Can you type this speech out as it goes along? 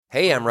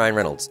Hey, I'm Ryan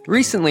Reynolds.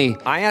 Recently,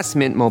 I asked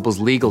Mint Mobile's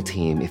legal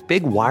team if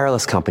big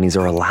wireless companies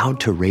are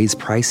allowed to raise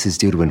prices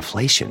due to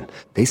inflation.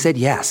 They said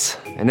yes.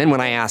 And then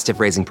when I asked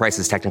if raising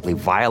prices technically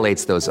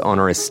violates those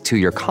onerous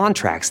two-year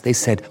contracts, they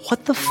said,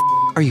 "What the f***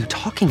 are you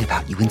talking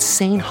about, you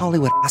insane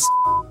Hollywood ass?"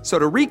 So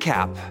to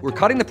recap, we're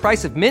cutting the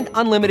price of Mint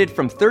Unlimited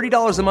from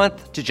 $30 a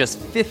month to just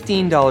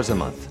 $15 a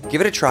month. Give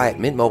it a try at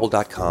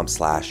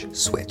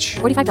mintmobile.com/switch.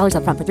 $45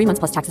 up front for 3 months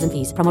plus taxes and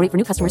fees. Promo rate for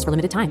new customers for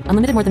limited time.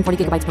 Unlimited more than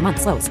 40 gigabytes per month.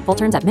 Slows full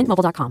terms at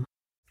mintmobile.com.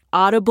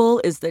 Audible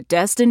is the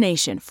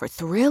destination for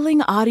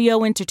thrilling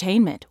audio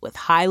entertainment with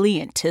highly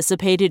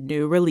anticipated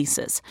new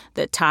releases.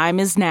 The time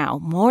is now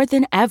more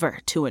than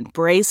ever to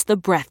embrace the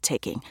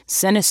breathtaking,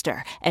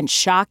 sinister, and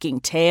shocking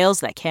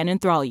tales that can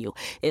enthrall you,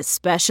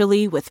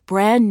 especially with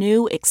brand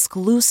new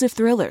exclusive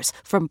thrillers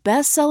from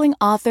best-selling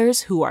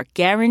authors who are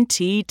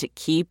guaranteed to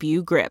keep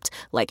you gripped,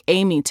 like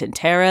Amy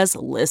Tintera's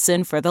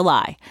Listen for the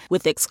Lie.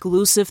 With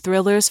exclusive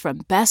thrillers from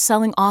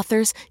best-selling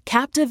authors,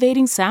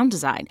 captivating sound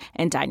design,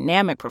 and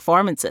dynamic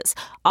performances,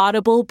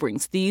 Audible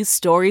brings these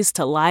stories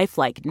to life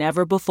like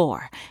never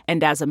before.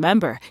 And as a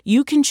member,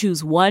 you can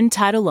choose one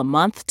title a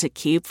month to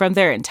keep from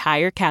their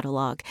entire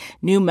catalog.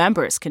 New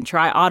members can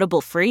try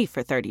Audible free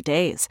for 30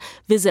 days.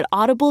 Visit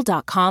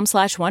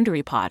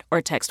audible.com/WonderyPod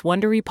or text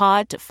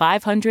WonderyPod to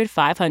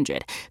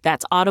 500-500.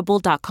 That's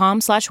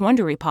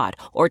audible.com/WonderyPod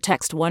or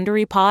text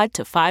WonderyPod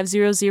to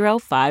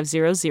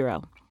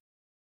 500-500.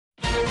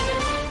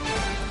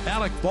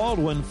 Alec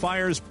Baldwin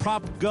fires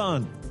prop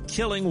gun,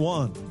 killing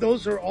one.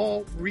 Those are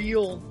all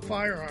real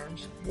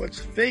firearms. What's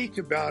fake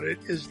about it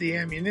is the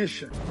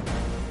ammunition.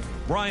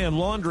 Brian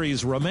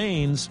Laundrie's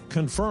remains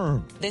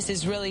confirmed. This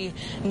is really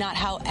not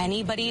how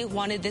anybody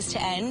wanted this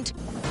to end.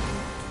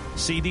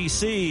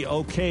 CDC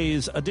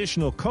okays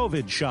additional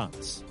COVID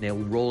shots. They'll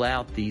roll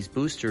out these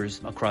boosters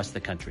across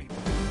the country.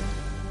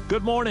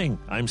 Good morning.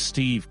 I'm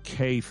Steve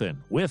Kathan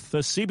with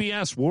the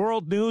CBS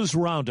World News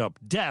Roundup.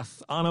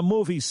 Death on a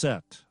movie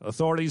set.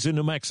 Authorities in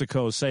New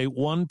Mexico say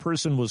one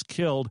person was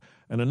killed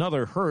and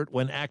another hurt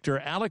when actor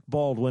Alec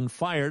Baldwin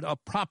fired a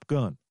prop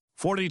gun.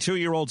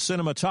 42-year-old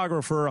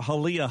cinematographer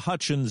Halia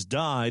Hutchins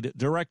died.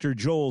 Director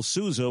Joel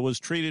Souza was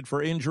treated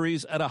for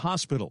injuries at a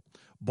hospital.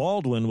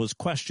 Baldwin was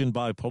questioned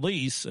by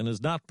police and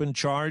has not been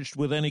charged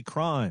with any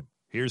crime.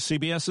 Here's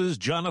CBS's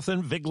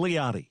Jonathan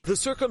Vigliotti. The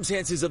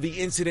circumstances of the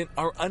incident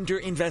are under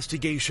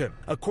investigation.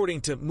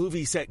 According to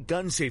movie set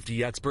gun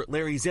safety expert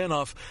Larry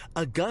Zanoff,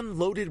 a gun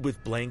loaded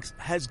with blanks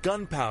has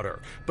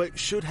gunpowder, but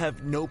should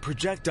have no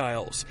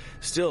projectiles.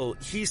 Still,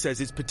 he says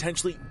it's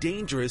potentially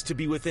dangerous to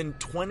be within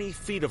 20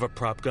 feet of a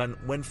prop gun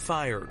when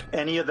fired.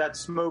 Any of that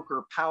smoke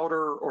or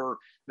powder or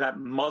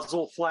that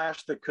muzzle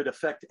flash that could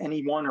affect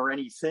anyone or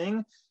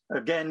anything,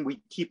 again, we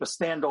keep a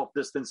standoff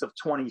distance of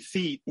 20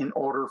 feet in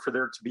order for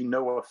there to be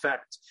no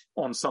effect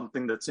on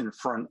something that's in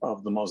front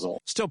of the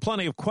muzzle. Still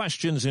plenty of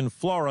questions in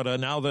Florida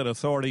now that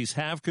authorities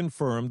have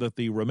confirmed that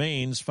the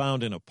remains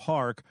found in a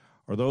park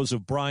are those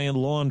of Brian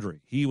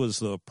Laundrie. He was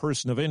the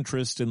person of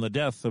interest in the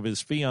death of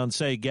his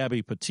fiancée,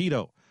 Gabby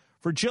Petito.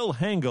 For Jill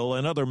Hengel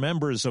and other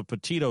members of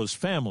Petito's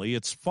family,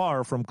 it's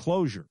far from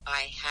closure.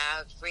 I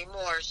have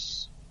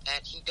remorse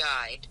that he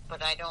died,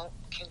 but I don't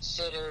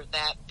consider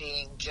that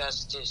being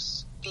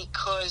justice,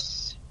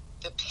 because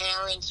the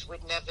parents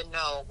would never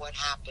know what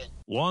happened.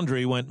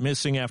 Laundrie went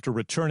missing after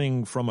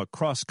returning from a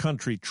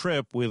cross-country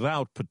trip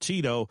without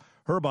Petito.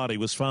 Her body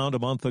was found a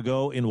month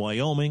ago in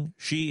Wyoming.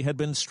 She had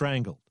been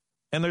strangled.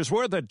 And there's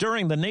word that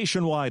during the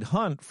nationwide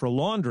hunt for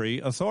Laundrie,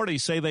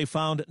 authorities say they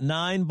found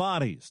 9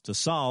 bodies to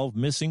solve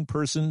missing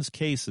persons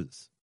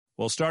cases.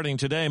 Well, starting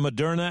today,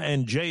 Moderna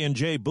and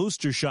J&J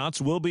booster shots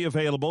will be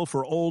available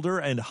for older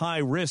and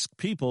high-risk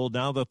people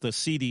now that the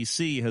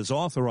CDC has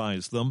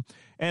authorized them.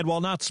 And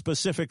while not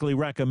specifically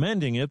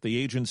recommending it, the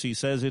agency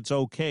says it's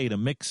okay to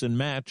mix and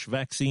match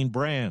vaccine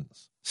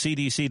brands.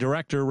 CDC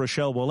Director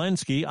Rochelle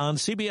Walensky on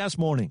CBS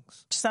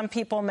Mornings. Some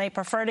people may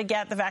prefer to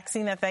get the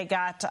vaccine that they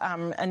got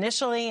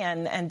initially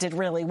and did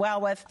really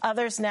well with.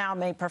 Others now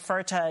may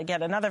prefer to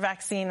get another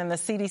vaccine, and the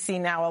CDC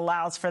now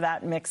allows for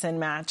that mix and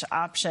match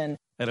option.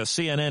 At a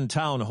CNN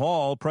town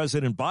hall,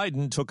 President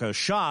Biden took a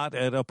shot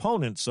at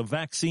opponents of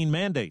vaccine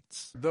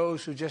mandates.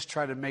 Those who just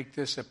try to make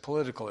this a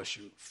political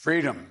issue.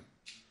 Freedom.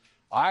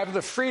 I have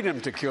the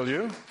freedom to kill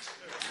you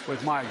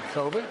with my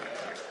COVID.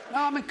 No,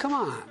 I mean, come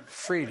on.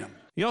 Freedom.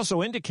 He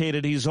also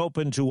indicated he's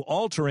open to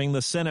altering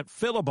the Senate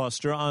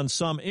filibuster on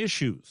some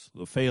issues.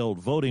 The failed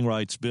voting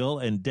rights bill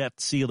and debt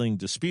ceiling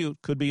dispute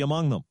could be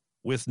among them.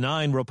 With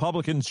 9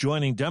 Republicans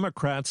joining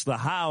Democrats, the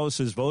House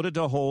has voted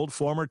to hold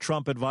former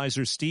Trump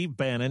advisor Steve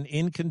Bannon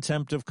in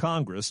contempt of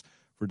Congress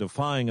for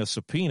defying a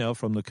subpoena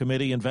from the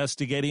committee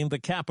investigating the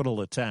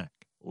Capitol attack.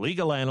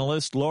 Legal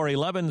analyst Lori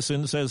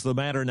Levinson says the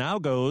matter now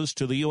goes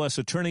to the U.S.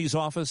 Attorney's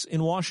Office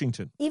in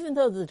Washington. Even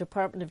though the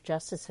Department of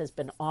Justice has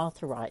been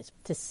authorized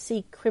to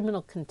seek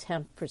criminal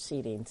contempt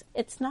proceedings,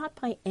 it's not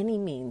by any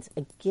means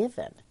a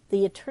given.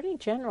 The Attorney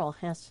General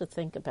has to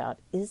think about,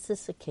 is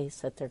this a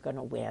case that they're going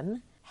to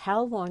win?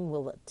 How long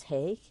will it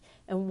take?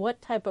 And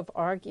what type of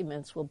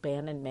arguments will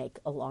Bannon make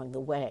along the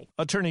way?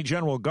 Attorney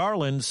General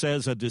Garland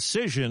says a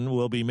decision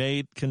will be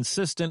made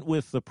consistent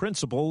with the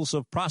principles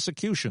of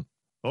prosecution.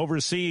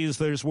 Overseas,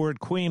 there's word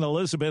Queen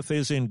Elizabeth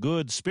is in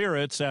good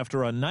spirits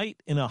after a night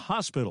in a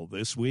hospital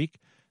this week.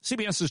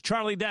 CBS's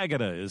Charlie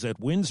D'Agata is at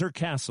Windsor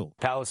Castle.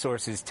 Palace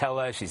sources tell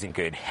us she's in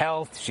good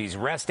health, she's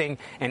resting,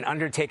 and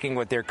undertaking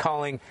what they're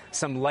calling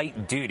some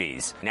light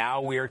duties.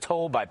 Now we are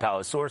told by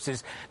Palace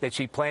sources that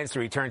she plans to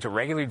return to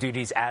regular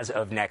duties as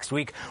of next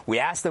week. We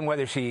asked them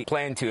whether she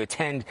planned to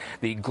attend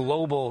the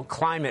Global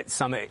Climate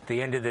Summit at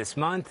the end of this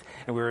month,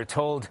 and we were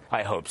told,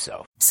 I hope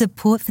so.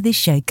 Support for this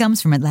show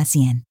comes from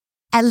Atlassian.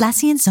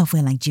 Atlassian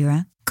software like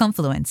Jira,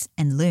 Confluence,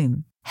 and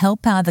Loom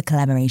help power the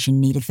collaboration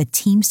needed for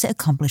teams to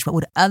accomplish what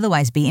would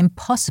otherwise be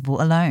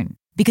impossible alone.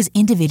 Because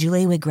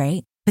individually we're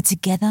great, but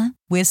together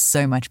we're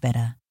so much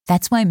better.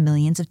 That's why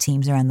millions of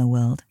teams around the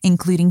world,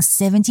 including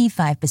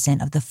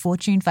 75% of the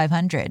Fortune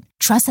 500,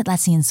 trust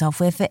Atlassian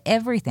software for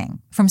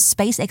everything from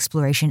space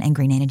exploration and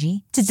green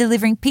energy to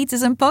delivering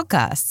pizzas and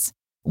podcasts.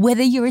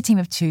 Whether you're a team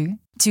of 2,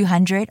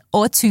 200,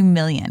 or 2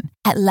 million,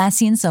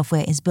 Atlassian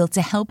software is built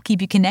to help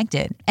keep you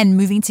connected and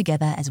moving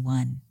together as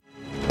one.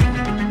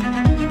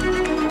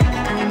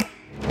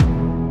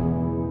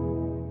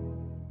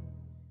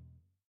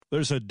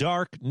 There's a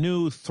dark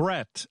new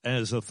threat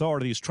as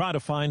authorities try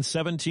to find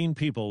 17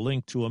 people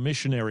linked to a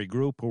missionary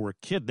group who were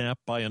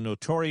kidnapped by a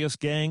notorious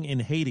gang in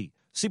Haiti.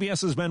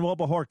 CBS's Manuel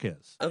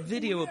Bojorquez. A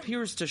video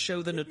appears to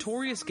show the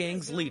notorious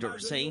gang's leader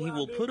saying he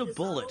will put a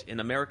bullet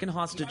in American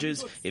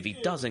hostages if he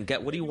doesn't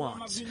get what he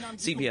wants.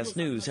 CBS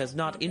News has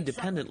not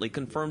independently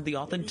confirmed the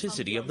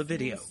authenticity of the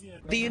video.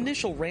 The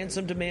initial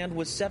ransom demand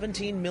was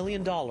 $17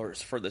 million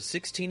for the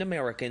 16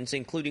 Americans,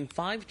 including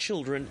 5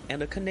 children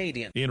and a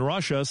Canadian. In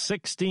Russia,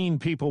 16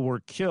 people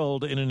were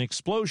killed in an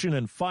explosion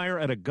and fire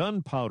at a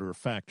gunpowder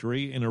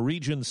factory in a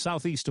region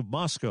southeast of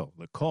Moscow.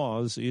 The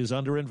cause is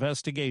under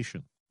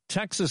investigation.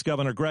 Texas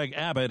Governor Greg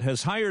Abbott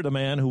has hired a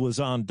man who was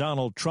on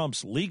Donald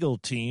Trump's legal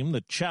team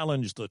that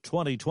challenged the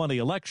 2020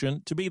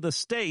 election to be the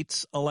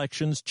state's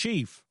elections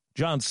chief.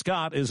 John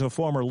Scott is a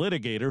former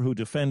litigator who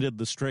defended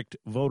the strict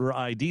voter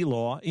ID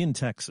law in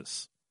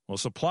Texas. Well,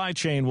 supply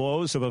chain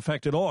woes have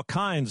affected all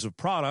kinds of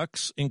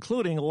products,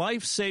 including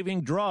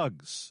life-saving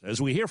drugs.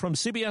 As we hear from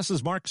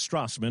CBS's Mark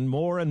Strassman,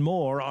 more and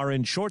more are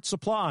in short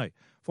supply,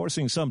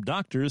 forcing some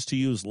doctors to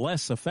use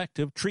less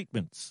effective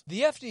treatments.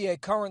 The FDA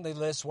currently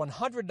lists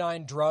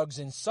 109 drugs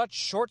in such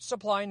short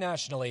supply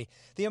nationally.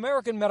 The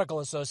American Medical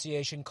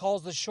Association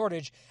calls the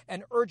shortage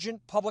an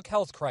urgent public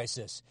health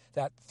crisis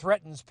that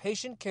threatens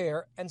patient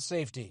care and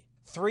safety.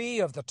 3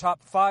 of the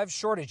top 5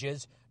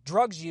 shortages,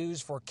 drugs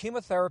used for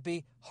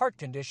chemotherapy, heart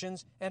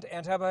conditions, and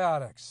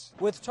antibiotics.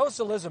 With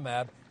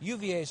tocilizumab,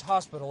 UVA's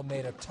hospital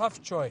made a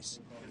tough choice.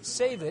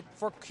 Save it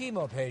for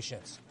chemo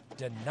patients.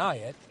 Deny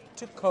it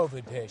to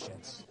COVID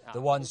patients,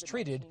 the ones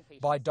treated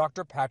by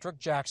Dr. Patrick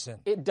Jackson.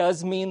 It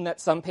does mean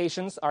that some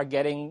patients are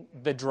getting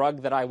the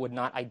drug that I would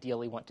not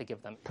ideally want to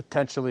give them.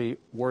 Potentially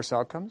worse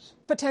outcomes?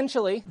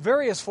 Potentially.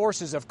 Various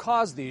forces have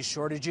caused these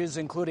shortages,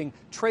 including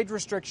trade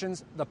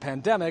restrictions, the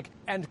pandemic,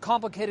 and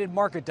complicated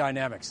market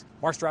dynamics.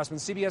 Mark Strassman,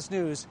 CBS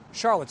News,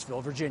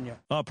 Charlottesville, Virginia.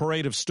 A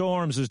parade of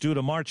storms is due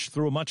to march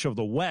through much of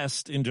the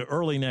West into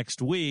early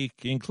next week,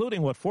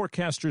 including what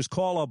forecasters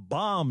call a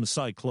bomb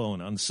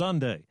cyclone on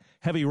Sunday.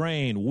 Heavy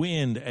rain,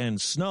 wind,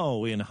 and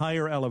snow in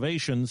higher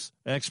elevations.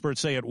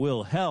 Experts say it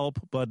will help,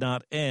 but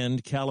not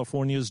end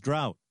California's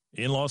drought.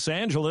 In Los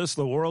Angeles,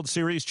 the World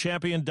Series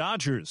champion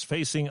Dodgers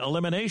facing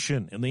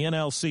elimination in the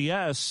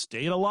NLCS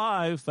stayed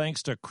alive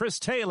thanks to Chris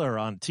Taylor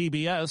on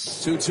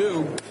TBS. 2-2. Steve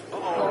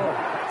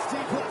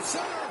left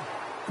center.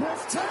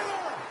 Chris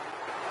Taylor.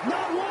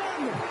 Not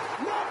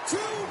 1, not 2,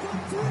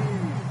 but 3.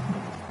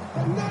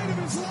 A night of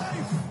his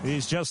life.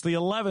 He's just the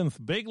 11th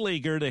big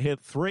leaguer to hit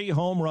 3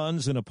 home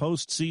runs in a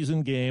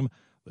postseason game.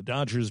 The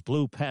Dodgers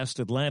blew past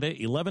Atlanta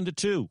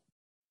 11-2.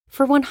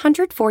 For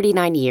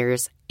 149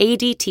 years,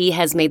 ADT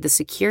has made the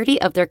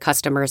security of their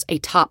customers a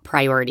top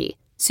priority,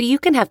 so you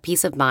can have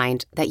peace of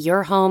mind that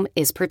your home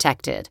is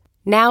protected.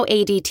 Now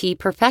ADT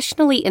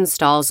professionally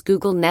installs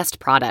Google Nest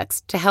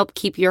products to help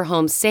keep your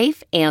home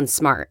safe and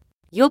smart.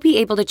 You'll be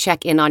able to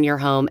check in on your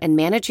home and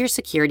manage your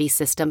security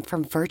system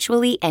from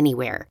virtually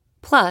anywhere.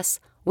 Plus,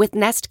 with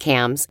Nest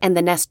Cams and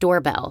the Nest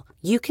Doorbell,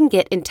 you can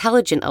get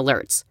intelligent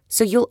alerts,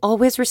 so you'll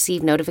always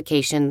receive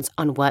notifications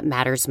on what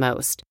matters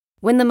most.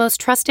 When the most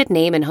trusted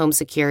name in home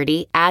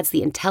security adds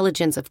the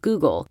intelligence of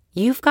Google,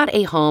 you've got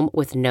a home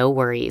with no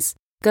worries.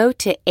 Go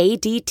to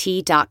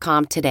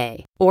ADT.com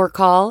today or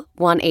call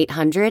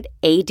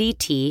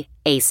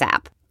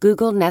 1-800-ADT-ASAP.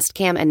 Google Nest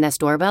Cam and Nest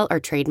Doorbell are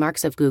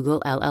trademarks of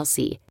Google,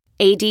 LLC.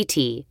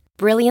 ADT.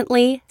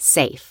 Brilliantly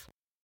safe.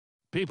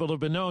 People have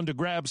been known to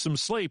grab some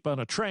sleep on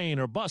a train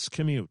or bus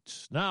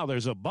commute. Now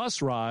there's a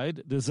bus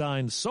ride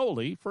designed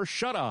solely for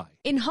shut-eye.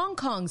 In Hong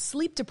Kong,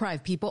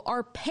 sleep-deprived people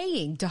are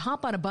paying to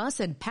hop on a bus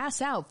and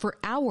pass out for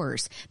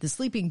hours. The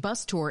Sleeping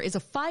Bus Tour is a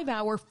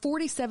 5-hour,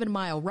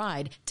 47-mile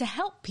ride to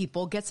help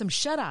people get some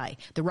shut-eye.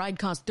 The ride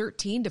costs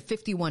 $13 to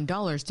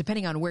 $51,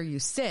 depending on where you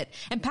sit,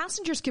 and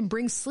passengers can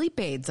bring sleep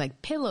aids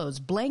like pillows,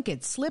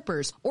 blankets,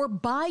 slippers, or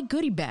buy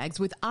goodie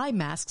bags with eye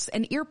masks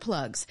and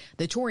earplugs.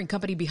 The touring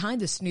company behind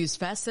the Snooze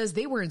Fest says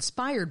they were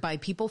inspired by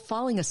people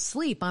falling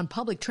asleep on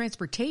public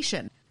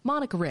transportation.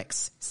 Monica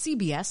Ricks,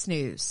 CBS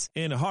News.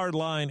 In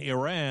hardline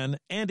Iran,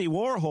 Andy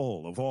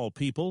Warhol, of all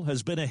people,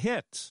 has been a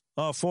hit.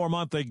 A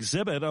 4-month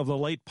exhibit of the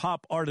late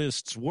pop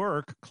artist's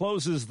work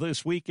closes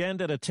this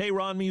weekend at a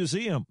Tehran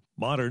museum.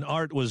 Modern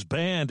art was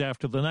banned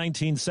after the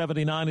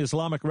 1979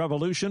 Islamic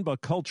Revolution,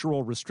 but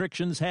cultural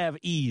restrictions have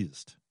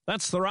eased.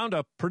 That's the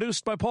Roundup,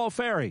 produced by Paul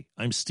Ferry.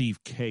 I'm Steve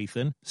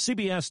Kathan,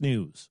 CBS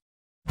News.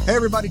 Hey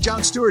everybody,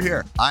 Jon Stewart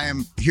here. I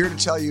am here to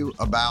tell you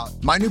about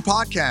my new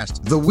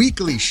podcast, The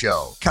Weekly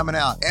Show, coming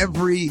out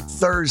every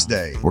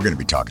Thursday. We're going to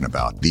be talking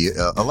about the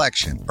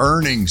election,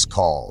 earnings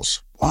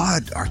calls.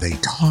 What are they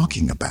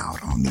talking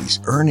about on these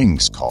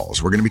earnings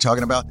calls? We're going to be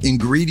talking about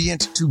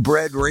ingredient to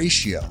bread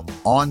ratio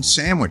on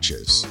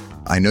sandwiches.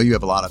 I know you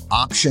have a lot of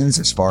options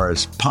as far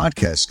as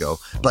podcasts go,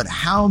 but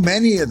how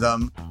many of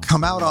them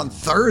come out on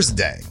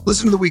Thursday?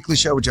 Listen to The Weekly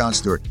Show with Jon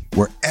Stewart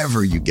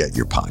wherever you get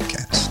your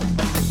podcasts.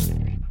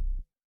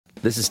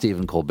 This is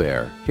Stephen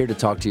Colbert, here to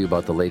talk to you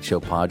about The Late Show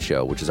Pod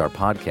Show, which is our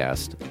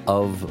podcast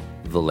of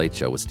The Late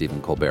Show with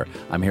Stephen Colbert.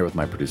 I'm here with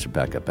my producer,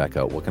 Becca.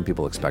 Becca, what can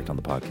people expect on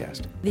the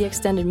podcast? The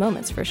extended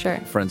moments, for sure.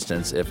 For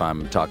instance, if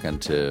I'm talking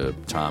to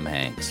Tom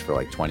Hanks for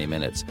like 20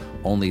 minutes,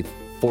 only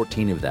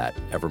 14 of that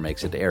ever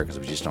makes it to air because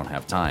we just don't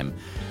have time.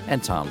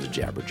 And Tom's a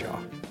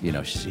jabberjaw. You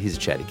know, he's a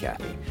chatty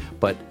Cathy.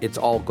 But it's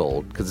all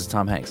gold because it's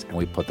Tom Hanks, and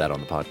we put that on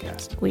the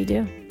podcast. We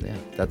do. Yeah,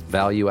 that's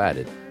value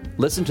added.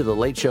 Listen to The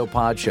Late Show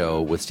Pod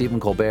Show with Stephen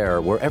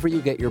Colbert wherever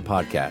you get your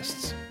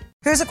podcasts.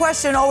 Here's a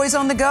question, always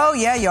on the go?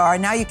 Yeah, you are.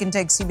 Now you can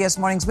take CBS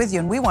Mornings with you,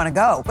 and we want to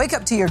go. Wake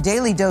up to your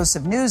daily dose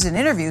of news and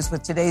interviews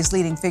with today's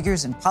leading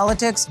figures in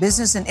politics,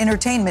 business, and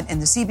entertainment in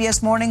the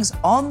CBS Mornings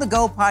On the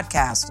Go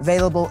podcast.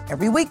 Available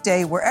every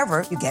weekday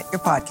wherever you get your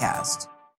podcast.